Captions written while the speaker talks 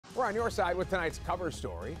We're on your side with tonight's cover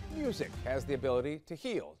story. Music has the ability to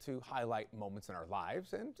heal, to highlight moments in our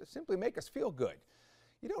lives, and to simply make us feel good.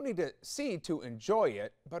 You don't need to see to enjoy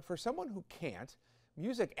it, but for someone who can't,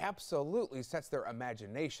 music absolutely sets their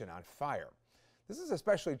imagination on fire. This is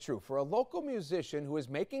especially true for a local musician who is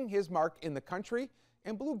making his mark in the country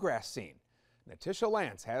and bluegrass scene. Natisha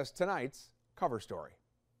Lance has tonight's cover story.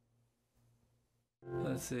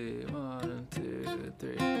 Let's see, 1, 2,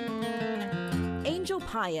 3. Angel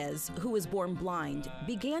Paez, who was born blind,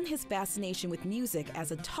 began his fascination with music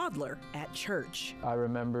as a toddler at church. I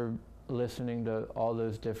remember listening to all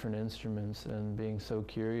those different instruments and being so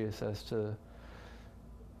curious as to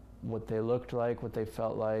what they looked like, what they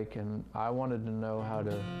felt like, and I wanted to know how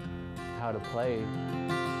to play.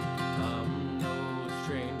 I'm no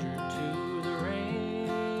stranger to the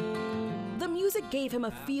rain. The music gave him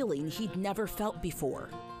a feeling he'd never felt before.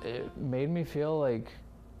 It made me feel like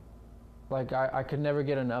I could never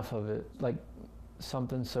get enough of it, like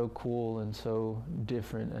something so cool and so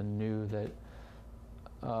different and new that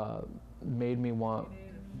made me want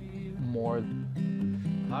more.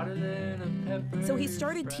 So he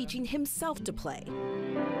started teaching himself to play.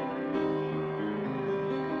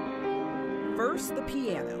 First the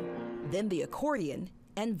piano, then the accordion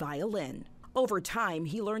and violin. Over time,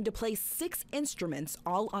 he learned to play 6 instruments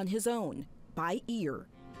all on his own, by ear.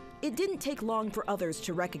 It didn't take long for others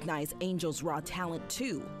to recognize Angel's raw talent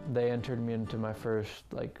too. They entered me into my first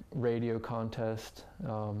radio contest.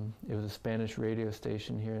 It was a Spanish radio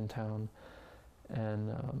station here in town,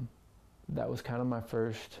 and that was kind of my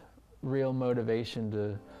first real motivation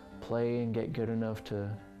to play and get good enough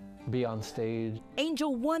to be on stage.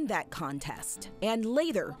 Angel won that contest and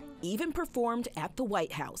later even performed at the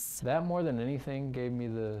White House. That more than anything gave me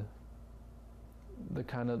the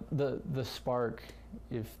spark,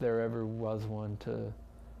 if there ever was one, to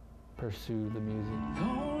pursue the music.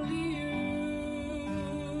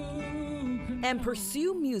 And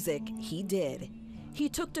pursue music he did. He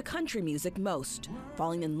took to country music most,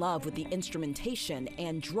 falling in love with the instrumentation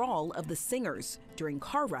and drawl of the singers during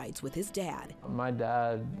car rides with his dad. My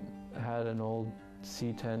dad had an old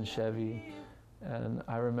C10 Chevy, and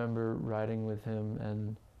I remember riding with him,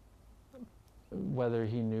 and whether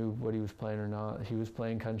he knew what he was playing or not, he was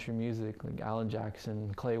playing country music, like Alan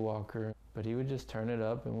Jackson, Clay Walker, but he would just turn it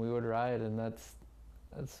up and we would ride, and that's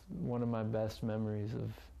one of my best memories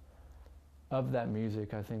of that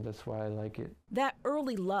music. I think that's why I like it. That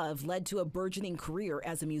early love led to a burgeoning career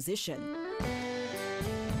as a musician.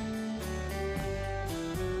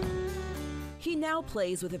 He now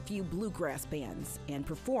plays with a few bluegrass bands and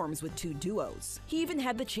performs with 2 duos. He even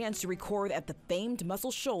had the chance to record at the famed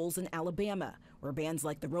Muscle Shoals in Alabama, where bands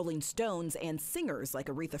like the Rolling Stones and singers like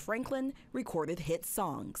Aretha Franklin recorded hit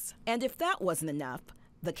songs. And if that wasn't enough,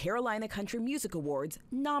 the Carolina Country Music Awards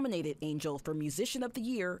nominated Angel for Musician of the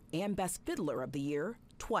Year and Best Fiddler of the Year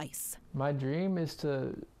twice. My dream is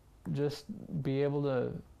to just be able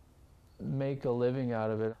to make a living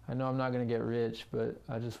out of it. I know I'm not going to get rich, but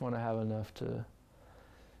I just want to have enough to,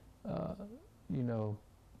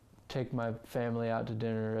 take my family out to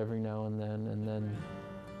dinner every now and then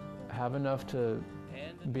have enough to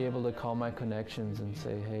be able to call my connections and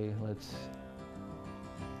say, hey,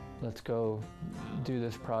 let's go do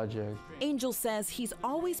this project. Angel says he's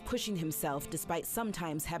always pushing himself despite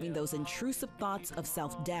sometimes having those intrusive thoughts of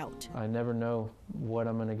self-doubt. I never know what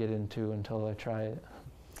I'm going to get into until I try it.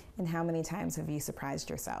 And how many times have you surprised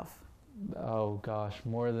yourself? Oh gosh,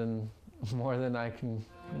 more than I can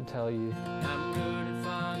tell you. I'm good at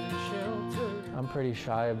finding shelter. I'm pretty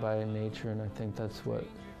shy by nature, and I think that's what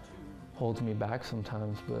holds me back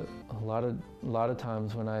sometimes. But a lot of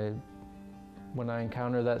times when I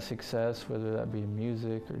encounter that success, whether that be in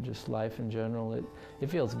music or just life in general, it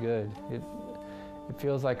feels good. It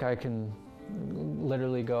feels like I can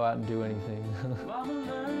literally go out and do anything.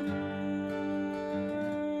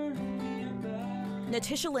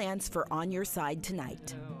 Natisha Lance for On Your Side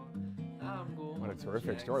Tonight. What a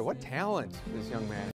terrific story. What talent this young man